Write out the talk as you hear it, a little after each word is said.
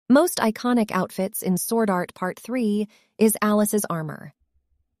Most iconic outfits in Sword Art Part 3 is Alice's armor.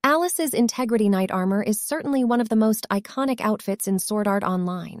 Alice's Integrity Knight armor is certainly one of the most iconic outfits in Sword Art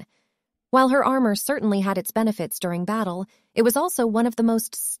Online. While her armor certainly had its benefits during battle, it was also one of the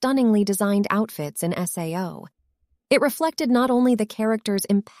most stunningly designed outfits in SAO. It reflected not only the character's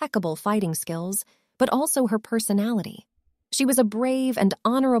impeccable fighting skills, but also her personality. She was a brave and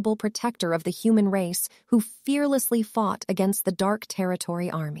honorable protector of the human race who fearlessly fought against the Dark Territory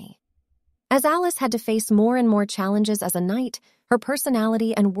army. As Alice had to face more and more challenges as a knight, her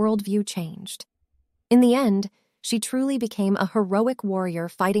personality and worldview changed. In the end, she truly became a heroic warrior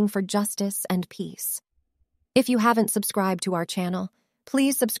fighting for justice and peace. If you haven't subscribed to our channel,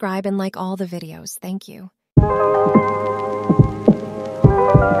 please subscribe and like all the videos. Thank you.